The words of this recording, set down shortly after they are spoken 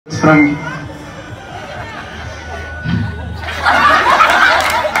From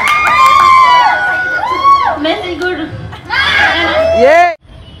Messi good. Yeah.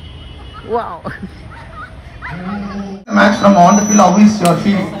 Wow. match from on the field, how is your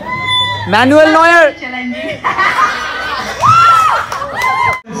feeling? Manuel Neuer. Challenging.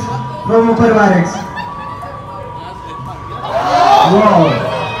 From Upper Barracks. Wow.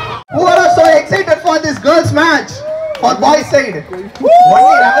 Who are so excited for this girls match? For boys side. Only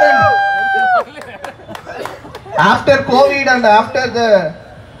Reverend. After COVID and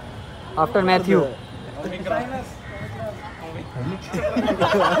After Matthew.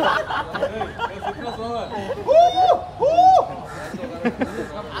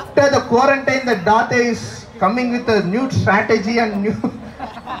 after the quarantine, the Date is coming with a new strategy and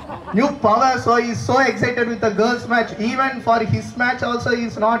new power. So he's so excited with the girls match. Even for his match also,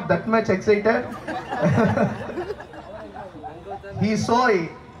 he's not that much excited. He's so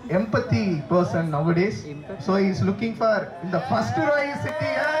empathy person nowadays. So he's looking for in the first row he's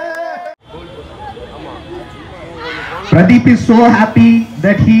sitting. Pradeep is so happy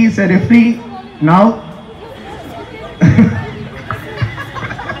that he is a referee now.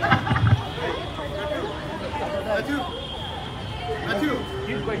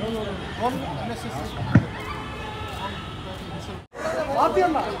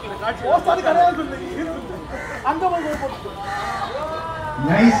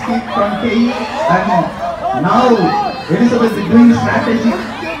 Nice kick from KE, and now Elizabeth is doing strategy.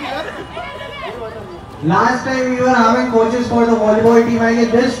 Last time we were having coaches for the volleyball team, I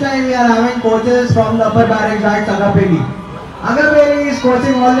guess this time we are having coaches from the Upper Barracks at Agapeli. Agapeli is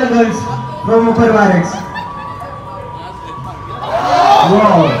coaching all the girls from Upper Barracks.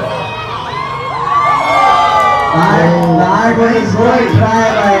 Wow. That was a good try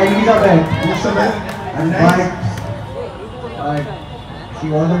by Elizabeth. But she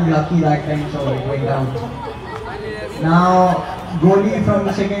wasn't lucky that time, so it went out. Now, goalie from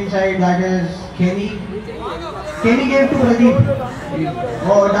the second side, that is Kenny. Kenny gave to Pradeep.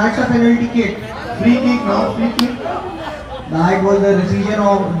 Oh, that's a penalty kick. Free kick now, free kick. That was the decision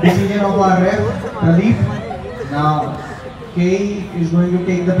of our ref, Pradeep. Now, K is going to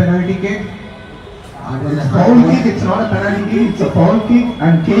take the penalty kick. Foul kick, it's not a penalty kick, it's a foul kick,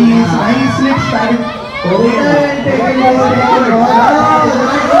 and KE is nicely starting.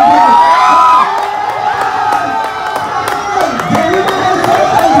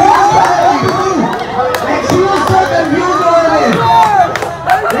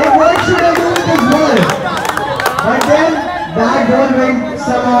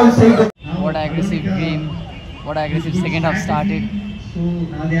 What aggressive game. What aggressive second half started. So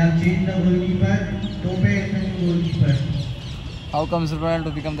now they have changed the goalkeeper. Tope is the new goalkeeper. How comes Ronaldo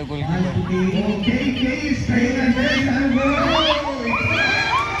to become the goalkeeper? KE is trying and very hard goal.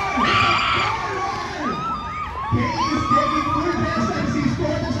 KE is taking full distance, he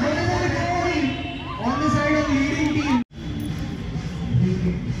scored this goal on the side of the leading team.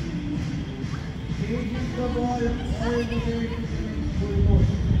 Takes the ball all the way to the goal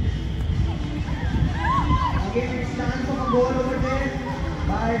post. Again, it's time for a goal over there,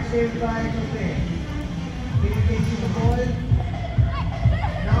 but it's saved by Tope. He takes the ball.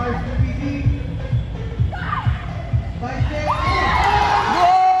 Now it's the PT. But they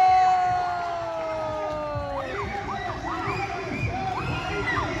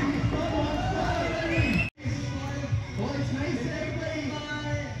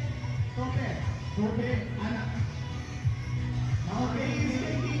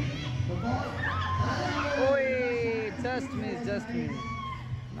Just miss.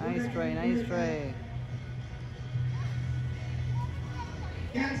 Nice try.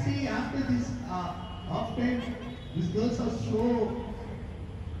 You can see after this half time, these girls are so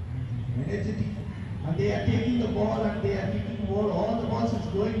energetic, and they are taking the ball and they are kicking the ball. All the balls is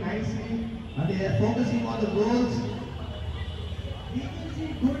going nicely, and they are focusing on the goals. We can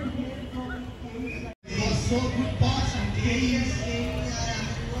see good game from KE. It was so good pass and KE.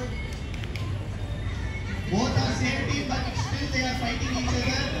 Both are same team, but still they are fighting each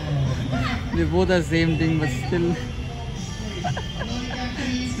other. They both are same team, but still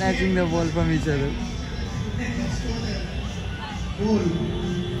snatching the ball from each other. Goal.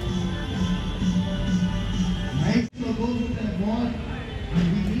 Nice goal with the ball. And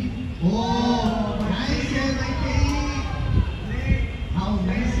we need. Oh, nice save by KE. How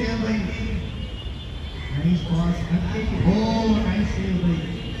nice save by KE. Nice pass. Oh, nice save by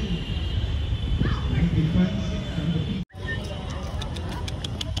KE. Nice defense from the team.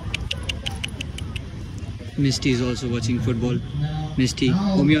 Misty is also watching football. Misty,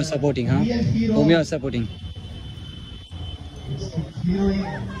 whom you are supporting, huh? Whom you are supporting? Heroing.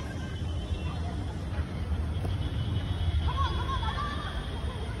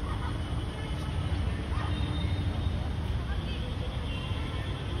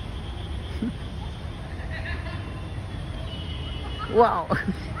 Wow. Come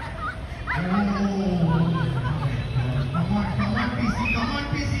on, PC, come on,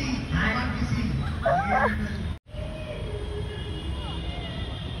 PC, come on, PC.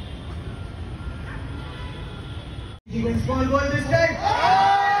 Even small goal this time.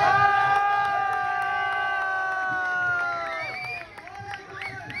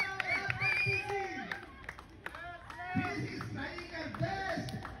 PC is trying her best.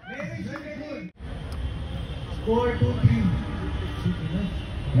 Very good. Score 2-3.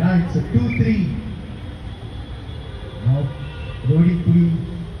 Yeah, it's a 2-3. Now, Roding Puri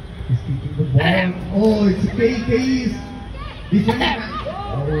is kicking the ball. Oh, it's K is defending.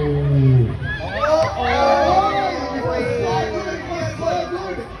 Oh. It was so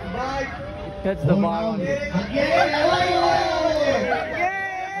good. But Touch the bar. now, again.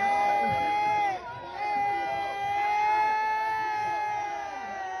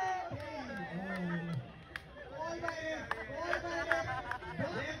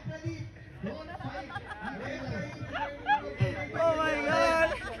 Oh my god.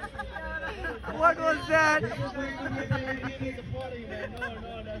 What was that?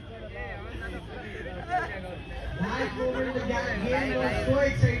 That moment the game was so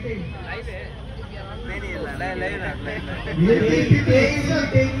exciting.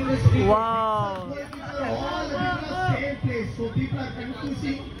 Taking the street. Wow. All the people are same place, so people are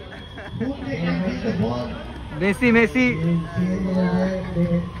confusing whom they can beat the ball. Messi.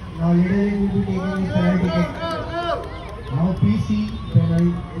 Now leader will be taking his penalty kick. Now PC.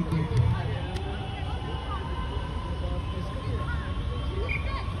 Penalty kick.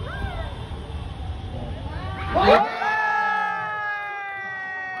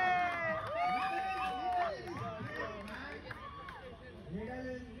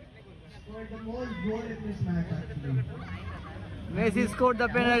 Scored the most goal in this match actually. Messi scored the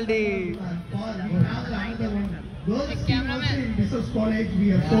penalty. We have another one. Girls team also in Bishop's College.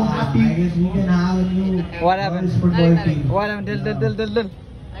 We are so happy. I guess we can have a new What happened? girls football team. What happened? Tell.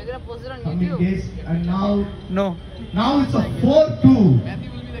 Coming days, and now No. it's a 4-2.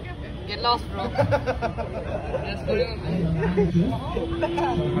 Get lost, bro.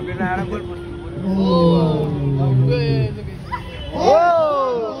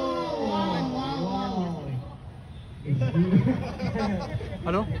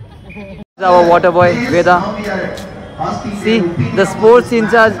 Hello? Our water boy, Veda. See, the sports in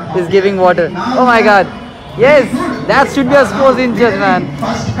charge is giving water. Oh my god. Yes, that should be a sports in charge, man.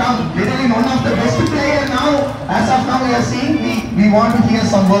 First come, literally one of the best player now. As of now, we are seeing we want to hear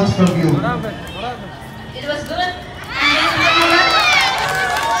some words from you. It was good.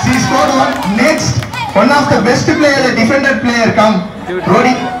 She scored one. Next, one of the best player, the defender player, come.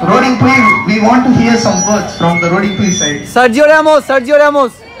 Roding Pui, we want to hear some words from the Roding Pui side. Sergio Ramos.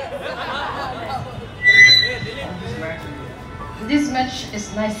 This match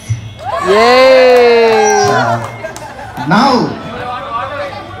is nice. Yay! Now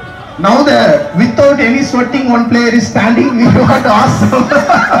the without any sweating, one player is standing. We want to ask some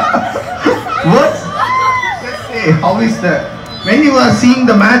words. Let's say, how is the when you are seeing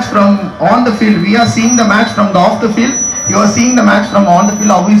the match from on the field? We are seeing the match from the off the field. You are seeing the match from on the field.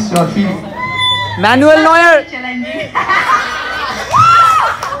 How is your feeling? Manuel Neuer. Challenging.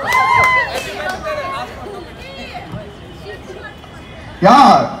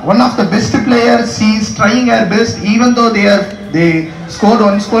 Yeah, one of the best players. She is trying her best, even though they scored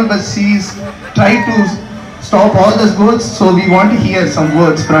one goal, but she is trying to stop all the goals. So we want to hear some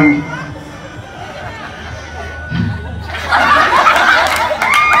words from you.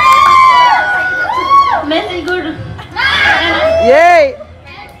 Messi good. Yay!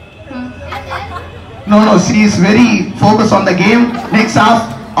 No, she is very focused on the game. Next half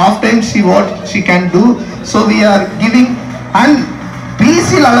time, what she can do. So we are giving and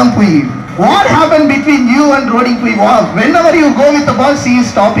PC Lalampui. What happened between you and Roding Pui? Whenever you go with the ball, she is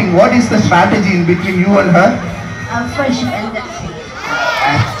stopping. What is the strategy in between you and her? Friendship and that's it.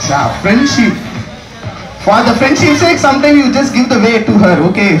 Friendship. For the friendship's sake, sometimes you just give the way to her,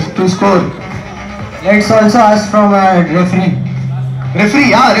 okay, to score. Let's also ask from a referee.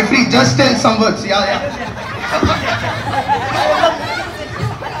 Referee, just tell some words.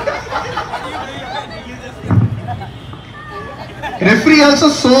 Referee also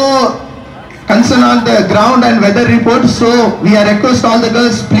so concerned on the ground and weather report, so we are request all the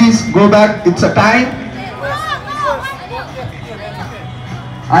girls, please go back. It's a time.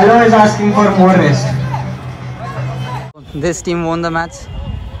 Alo is asking for more rest. This team won the match.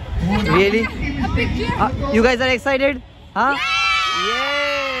 Really? You guys are excited? Huh?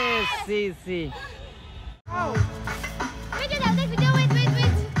 Yes! See. Wait, I'll take video. Wait.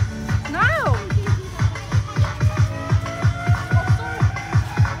 No!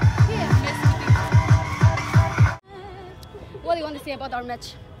 What do you want to say about our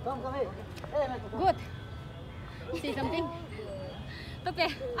match? Come here. Good. Say something.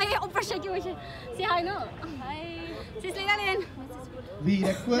 Pepe, ay, shake you. Say hi, no? Hi. Sis Lynalyn. We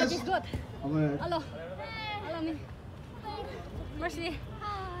That request is good. our Hello. Hello, me. Mercy.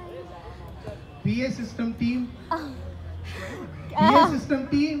 PA system team. Ah. PA system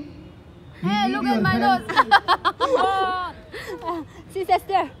team. we Hey, need look your at my help. nose. Sis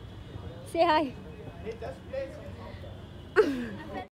Esther. Say hi.